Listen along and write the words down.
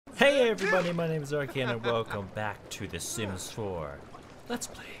Hey everybody, my name is ARKION and welcome back to The Sims 4 Let's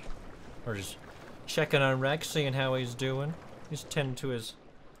Play. We're just checking on Rex, seeing how he's doing. He's tending to his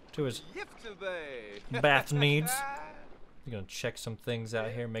bath needs. We're gonna check some things out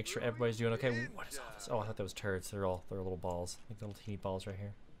here, make sure everybody's doing okay. What is all this? Oh, I thought that was turds. They're little balls, like little teeny balls right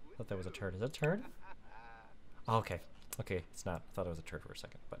here. I thought that was a turd. Is that a turd? Oh, okay. Okay, it's not. I thought it was a turd for a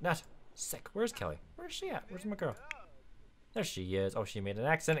second, but not. Sick. Where's Kelly? Where's she at? Where's my girl? There she is. Oh, she made an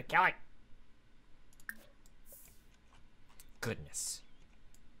accident. Kelly! Goodness.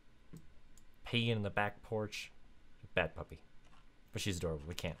 Peeing in the back porch. Bad puppy. But she's adorable.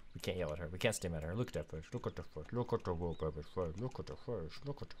 We can't yell at her. We can't steam at her. Look at that fish. Look at the fish. Look at the little baby fish. Look at the fish.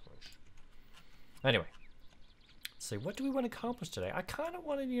 Look at the fish. Anyway. Let's see. What do we want to accomplish today? I kind of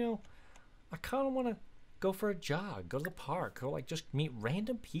want to, go for a jog. Go to the park. Go, just meet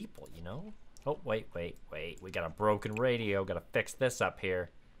random people, Oh, wait. We got a broken radio. Gotta fix this up here.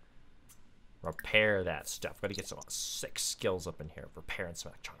 Repair that stuff. Gotta get some sick skills up in here. Repairing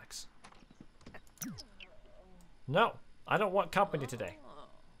some electronics. No, I don't want company today.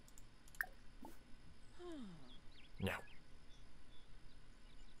 No.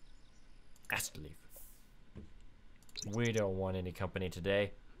 Ask to leave. We don't want any company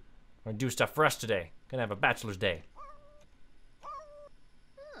today. We're gonna do stuff for us today. Gonna have a bachelor's day.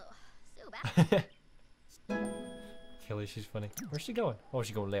 Kelly, she's funny. Where's she going? Oh,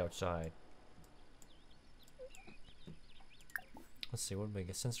 she's going to lay outside. Let's see, what do we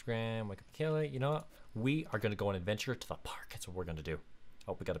get? Instagram, wake up Kelly. You know what? We are going to go on an adventure to the park. That's what we're going to do.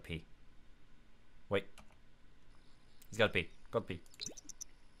 Oh, we got to pee. Wait. He's got to pee. Go to pee.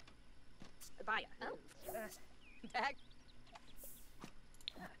 Bye. Oh. Back.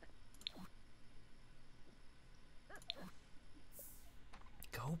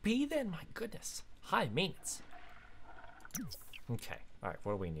 Go pee then, my goodness. High maintenance. Okay, alright,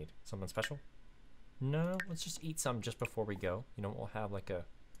 what do we need? Something special? No, let's just eat some just before we go. We'll have like a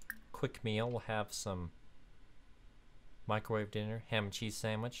quick meal. We'll have some microwave dinner, ham and cheese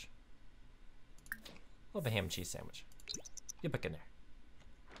sandwich. Love a ham and cheese sandwich. Get back in there.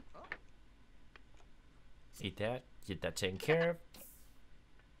 Eat that, get that taken care of.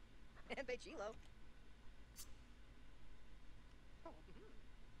 And they Chilo.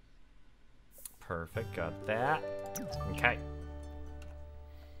 Perfect, got that. Okay.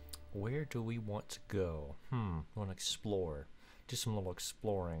 Where do we want to go? We want to explore. Do some little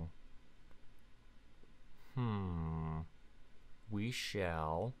exploring. We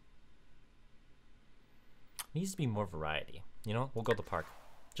shall. Needs to be more variety. We'll go to the park.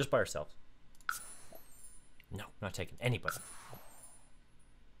 Just by ourselves. No, not taking anybody.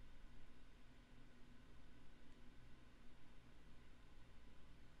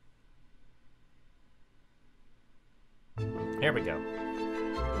 Here we go.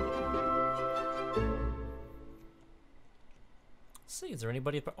 Let's see, is there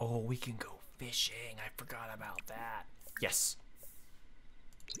anybody? Oh, we can go fishing. I forgot about that. Yes.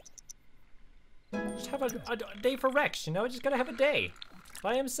 Just have a day for Rex, Just gotta have a day.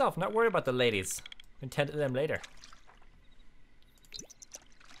 By himself, not worry about the ladies. Attend to them later.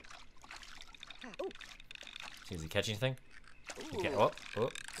 Is he catching anything? Okay. Oh.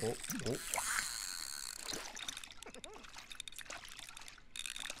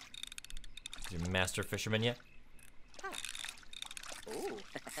 Is he master fisherman yet? Ooh.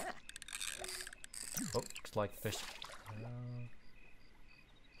 Oh, looks like fish.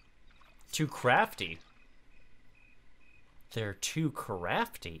 Too crafty. They're too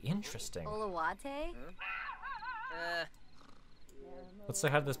crafty. Interesting. Olawate? Let's say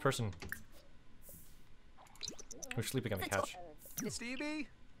hi to this person who's sleeping on the couch. Stevie?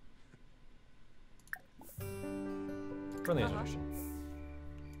 Friendly introduction.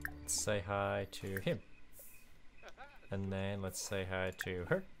 Let's say hi to him. And then let's say hi to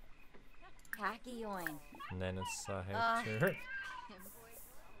her. ARKION. And then let's say hi to her.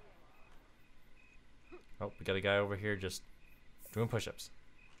 Oh, we got a guy over here just doing push-ups.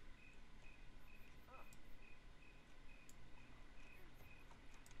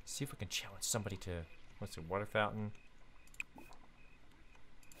 See if we can challenge somebody to, what's the water fountain?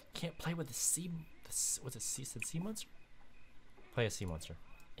 Can't play with the sea, what's it, sea monster? Play a sea monster.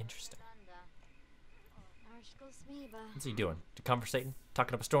 Interesting. What's he doing? Conversating?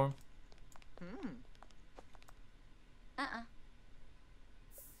 Talking up a storm?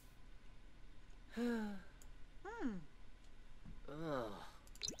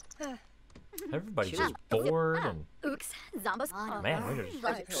 Everybody's just bored and man, we're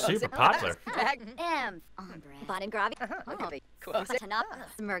just super popular.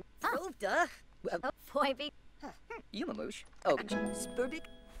 Yumamoosh. Oh, Spurdick.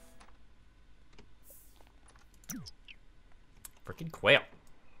 Freaking quail.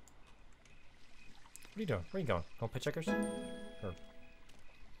 What are you doing? Where are you going? Going play checkers? Or...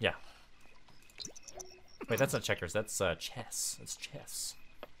 Yeah. Wait, that's not checkers. That's chess. That's chess.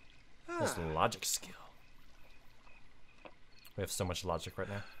 That's logic skill. We have so much logic right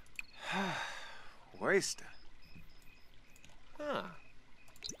now. Waste. Huh.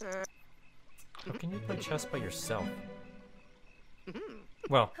 How can you play chess by yourself?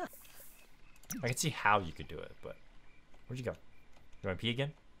 Well, I can see how you could do it, but where'd you go? You want to pee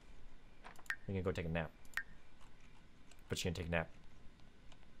again? You're gonna go take a nap. But you're gonna take a nap.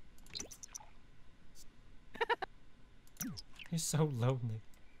 He's so lonely.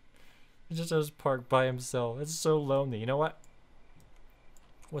 He just has park by himself. It's so lonely. You know what?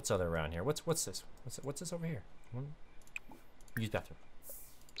 What's other around here? What's this? What's this over here? Use bathroom.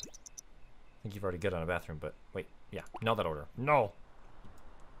 I think you've already got on a bathroom, but wait, yeah, no that order. No.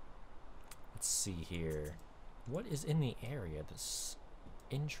 Let's see here. What is in the area that's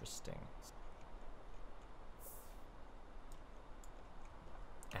interesting?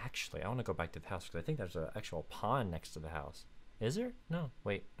 Actually, I want to go back to the house because I think there's an actual pond next to the house. Is there? No.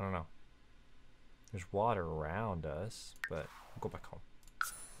 Wait, I don't know. There's water around us, but we'll go back home.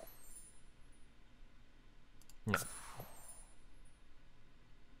 No.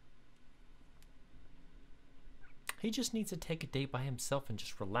 He just needs to take a day by himself and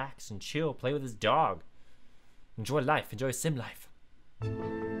just relax and chill, play with his dog. Enjoy life, enjoy sim life.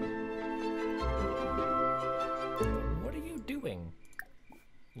 What are you doing,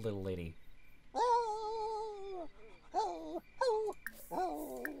 little lady?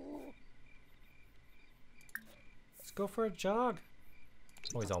 Let's go for a jog.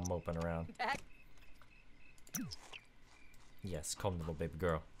 Oh, he's all moping around. Yes, calm little baby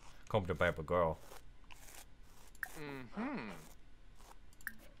girl. Calm the baby girl.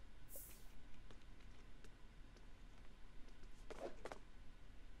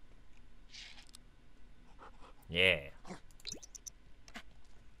 Yeah.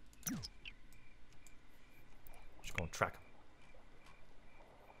 Just gonna track him.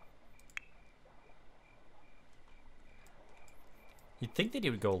 You'd think that he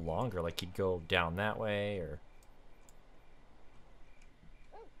would go longer, like he'd go down that way, or...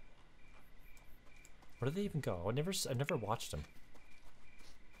 Where do they even go? I've never watched them.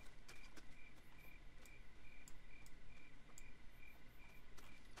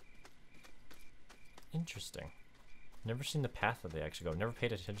 Interesting. Never seen the path that they actually go. Never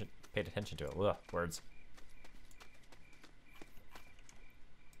paid attention to it. Ugh, words.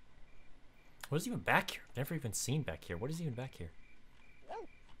 What is even back here? Never even seen back here. What is even back here?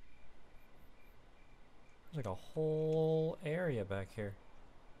 There's like a whole area back here.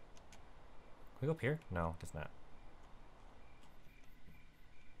 Can we go up here? No, it's not.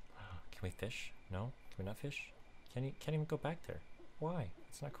 Can we fish? No? Can we not fish? Can't even go back there. Why?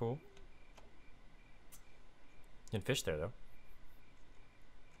 It's not cool. You can fish there though.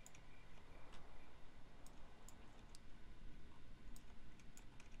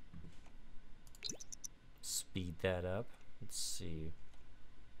 Speed that up. Let's see.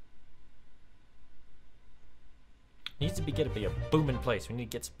 Needs to be a booming place. We need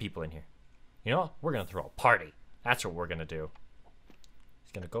to get some people in here. You know what? We're gonna throw a party. That's what we're gonna do.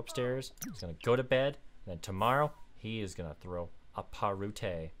 He's gonna go upstairs. He's gonna go to bed. And then tomorrow, he is gonna throw a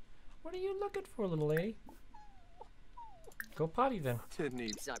parute. What are you looking for, little lady? Go potty then. Didn't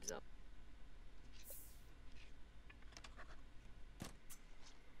he?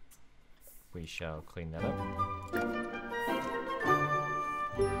 We shall clean that up.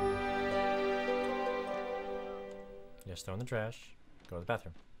 Just throw in the trash. Go to the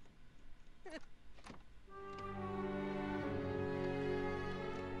bathroom.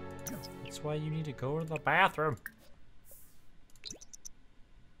 That's why you need to go to the bathroom.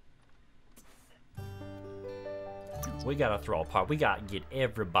 We gotta throw a party. We gotta get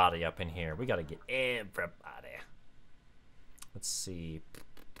everybody up in here. We gotta get everybody. Let's see.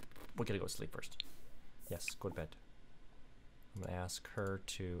 We gotta go to sleep first. Yes, go to bed. I'm gonna ask her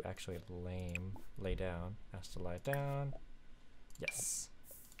to actually lay down. Ask to lie down. Yes.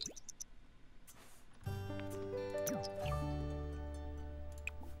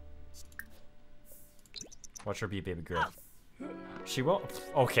 Watch her be a baby girl. She won't.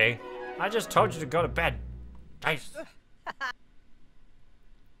 Okay. I just told you to go to bed. Nice.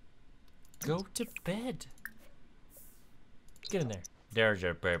 Go to bed. Get in there. There's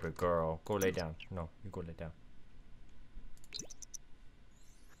your baby girl. Go lay down. No, you go lay down.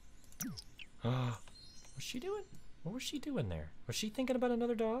 What's she doing? What was she doing there? Was she thinking about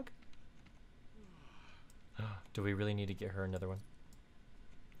another dog? Do we really need to get her another one?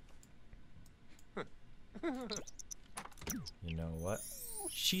 You know what?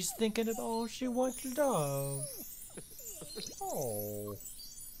 She's thinking it all. She wants love. Oh.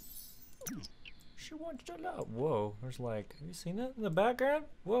 She wants to love. Whoa, there's like, have you seen that in the background?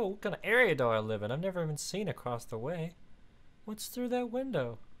 Whoa, what kind of area do I live in? I've never even seen across the way. What's through that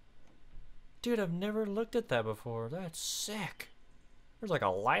window? Dude, I've never looked at that before. That's sick. There's like a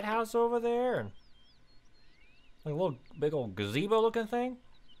lighthouse over there and like a little big old gazebo looking thing.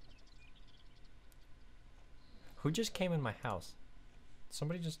 Who just came in my house?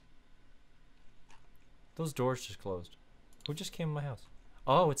 Somebody just... Those doors just closed. Who just came in my house?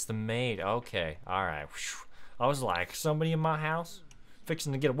 Oh, it's the maid. Okay, alright. I was like, somebody in my house?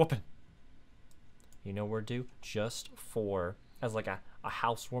 Fixing to get a whooping. You know we're due? Just for... As like a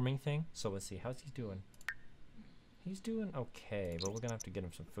housewarming thing. So let's see, how's he doing? He's doing okay, but we're gonna have to get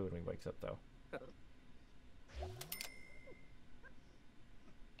him some food when he wakes up though.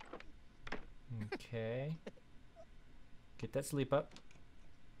 Okay. Get that sleep up.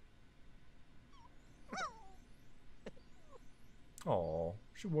 Oh,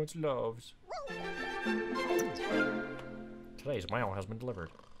 she wants loves. Today's mail has been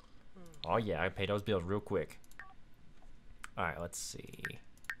delivered. Oh yeah, I paid those bills real quick. Alright, let's see.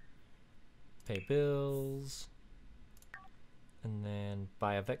 Pay bills. And then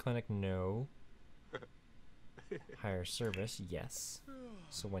buy a vet clinic, no. Hire service, yes.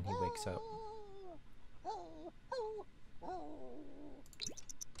 So when he wakes up.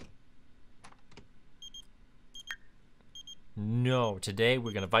 No, today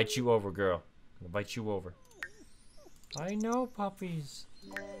we're gonna invite you over, girl. Invite you over. I know, puppies.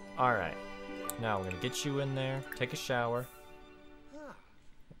 Alright. Now we're gonna get you in there, take a shower.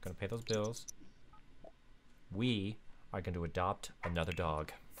 Gonna pay those bills. We are going to adopt another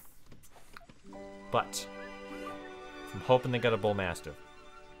dog. But I'm hoping they got a bull mastiff.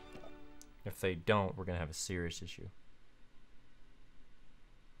 If they don't, we're gonna have a serious issue.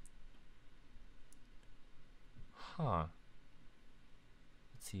 Huh.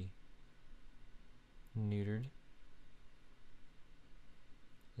 Let's see. Neutered.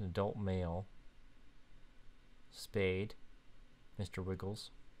 An adult male. Spayed. Mr. Wiggles.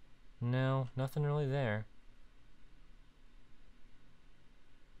 No, nothing really there.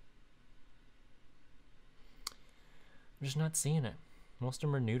 I'm just not seeing it. Most of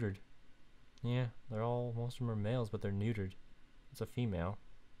them are neutered. Yeah, most of them are males, but they're neutered. It's a female.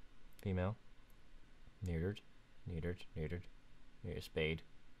 Female. Neutered. Neutered. Neutered. Neutered. Spayed.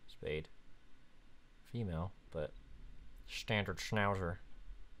 Spayed. Female, but standard schnauzer.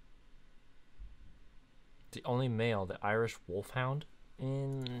 The only male, the Irish wolfhound.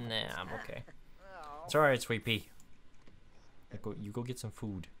 Nah, I'm okay. It's alright, Sweet Pea. You go get some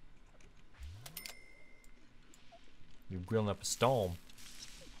food. You're grilling up a storm.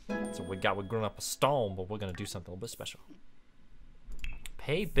 So we're grilling up a storm, but we're gonna do something a little bit special.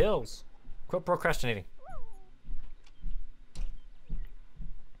 Pay bills. Quit procrastinating.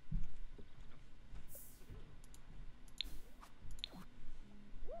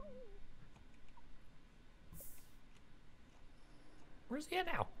 Where's he at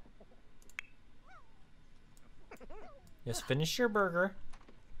now? Yes, finish your burger.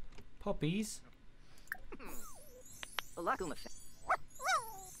 Puppies.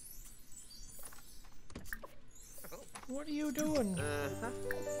 What are you doing?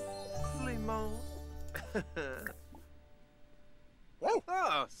 Limon.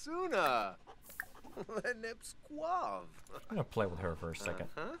 Oh, Suna. Lenep squav. I'm gonna play with her for a second.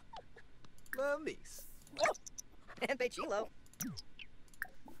 Mamis. And Chilo.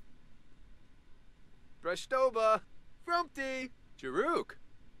 Breshtoba. Frumpty. Jaruk.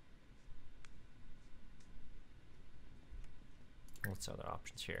 What's other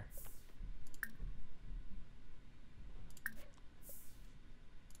options here?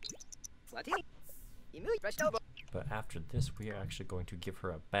 Latini. Emu Breshtoba. But after this, we are actually going to give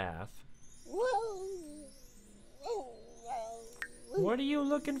her a bath. What are you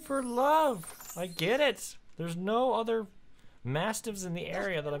looking for love? I get it. There's no other mastiffs in the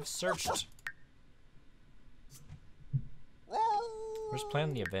area that I've searched. Where's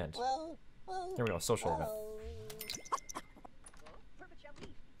planning the event? There we go, social event.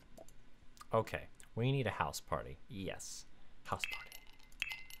 Okay, we need a house party. Yes, house party.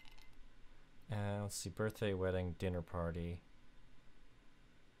 Let's see, birthday, wedding, dinner party.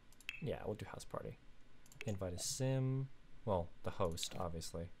 Yeah, we'll do house party. Invite a sim. Well, the host,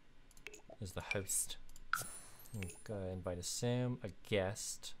 obviously, is the host. Invite a sim, a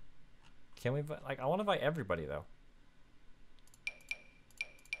guest. Can we invite, like, I want to invite everybody, though.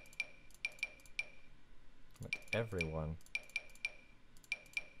 Like, everyone.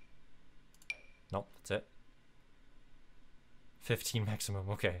 Nope, that's it. 15 maximum.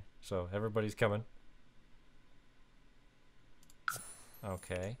 Okay, so everybody's coming.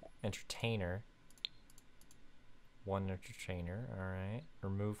 Okay, entertainer. One entertainer. All right.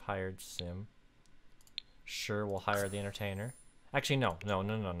 Remove hired sim. Sure, we'll hire the entertainer. Actually, no. We don't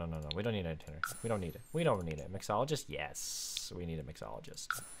need an entertainer. We don't need it. We don't need it. Mixologist? Yes, we need a mixologist.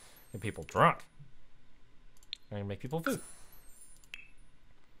 Get people drunk. And make people food.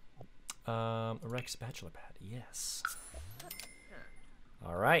 Erect spatula pad. Yes.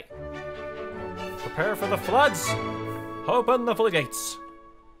 All right. Prepare for the floods. Open the floodgates.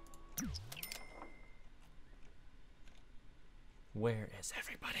 Where is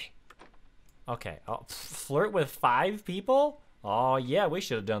everybody? Okay. Oh, flirt with 5 people? Oh, yeah, we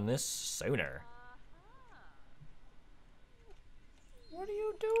should have done this sooner. What are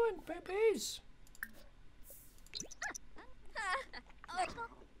you doing, babies?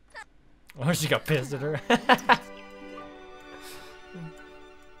 Oh, she got pissed at her.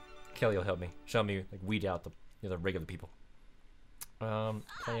 Kelly will help me. Show me, like, weed out the regular people.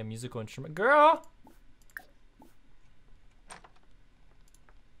 Play a musical instrument. Girl!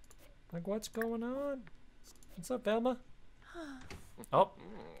 Like, what's going on? What's up, Velma? Oh.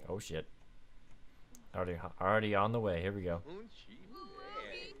 Oh, shit. Already on the way. Here we go.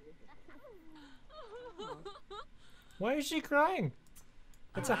 Why is she crying?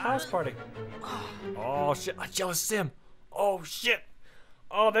 It's a house party. Oh, shit. A jealous sim. Oh, shit.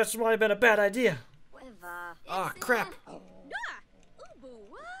 Oh, this might have been a bad idea. Oh, crap.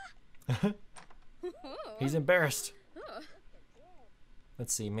 He's embarrassed.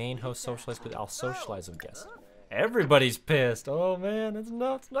 Let's see. Main host socialize, but I'll socialize with guests. Everybody's pissed. Oh, man. It's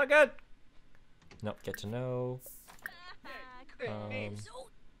not good. Nope. Get to know.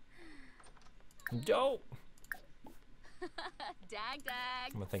 Dope.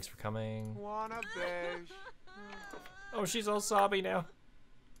 Well, thanks for coming. Oh, she's all sobby now.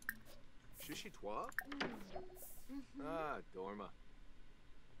 Shishi toi? Ah, Dorma.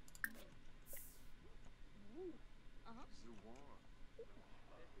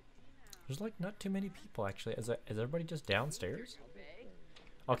 There's like not too many people actually. Is everybody just downstairs?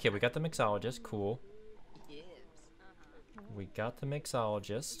 Okay, we got the mixologist. Cool. We got the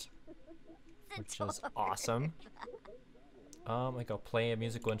mixologist, which is awesome. Like I'll play a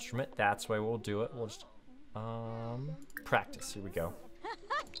musical instrument. That's why we'll do it. We'll just practice. Here we go.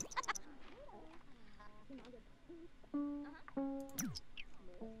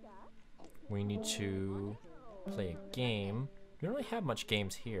 We need to play a game. We don't really have much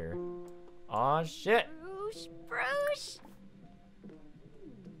games here. Aw, shit! Bruce!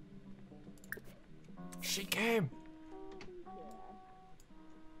 She came!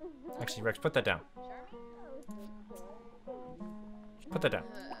 Actually, Rex, put that down. Just put that down.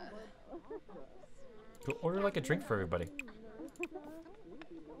 Go order like a drink for everybody.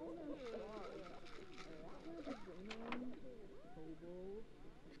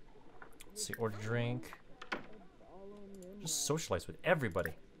 Let's see, order drink. Just socialize with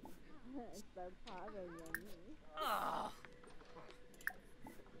everybody.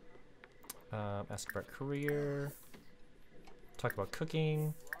 Ask about career. Talk about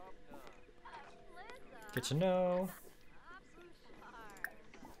cooking. Get to know.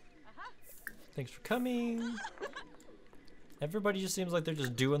 Thanks for coming. Everybody just seems like they're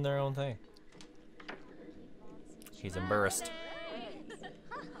just doing their own thing. He's embarrassed.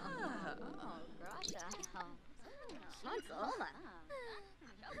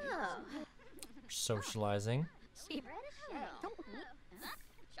 Socializing.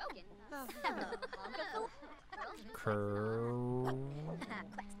 Great. Oh,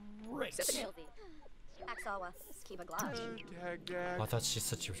 I thought she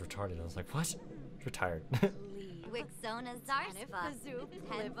said she was retarded. I was like, what? She's retired.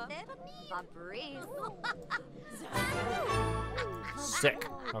 Sick.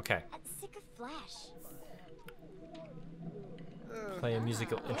 Okay. Play a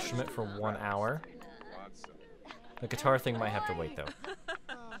musical instrument for 1 hour. The guitar thing might have to wait though.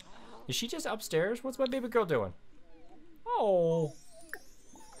 Is she just upstairs? What's my baby girl doing? Oh.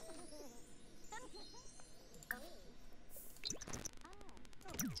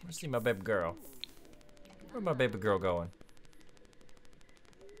 Let's see my baby girl. Where's my baby girl going?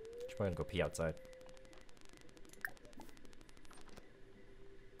 She's probably gonna go pee outside.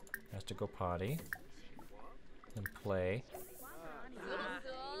 Has to go potty. And play.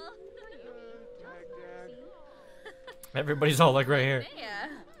 Everybody's all like right here.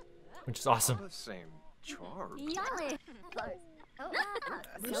 Which is awesome. Same charm.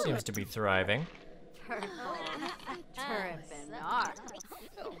 Who seems to be thriving?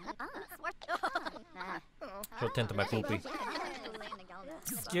 Go tend to my poopy.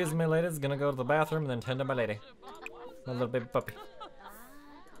 Excuse me, ladies. Gonna go to the bathroom and then tend to my lady. My little baby puppy.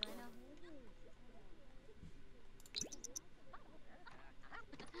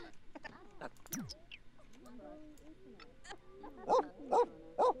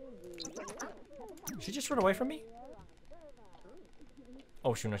 She just run away from me?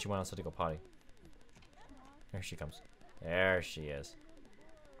 Oh, she went outside to go potty. There she comes. There she is.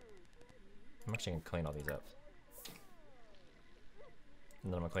 I'm actually gonna clean all these up.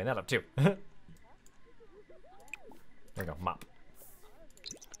 And then I'm gonna clean that up too. There we go, mop.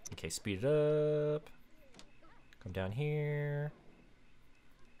 Okay, speed it up. Come down here.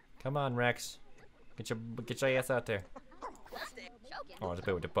 Come on, Rex. Get your ass out there. Oh, it's a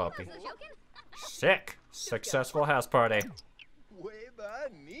bit with the puppy. Sick! Successful house party.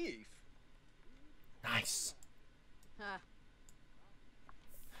 Nice.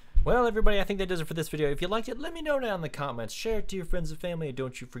 Well, everybody, I think that does it for this video. If you liked it, let me know down in the comments. Share it to your friends and family, and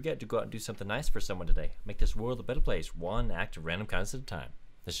don't you forget to go out and do something nice for someone today. Make this world a better place, one act of random kindness at a time.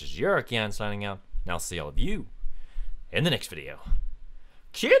 This is your ARKION signing out, and I'll see all of you in the next video.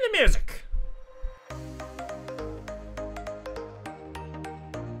 Cue the music!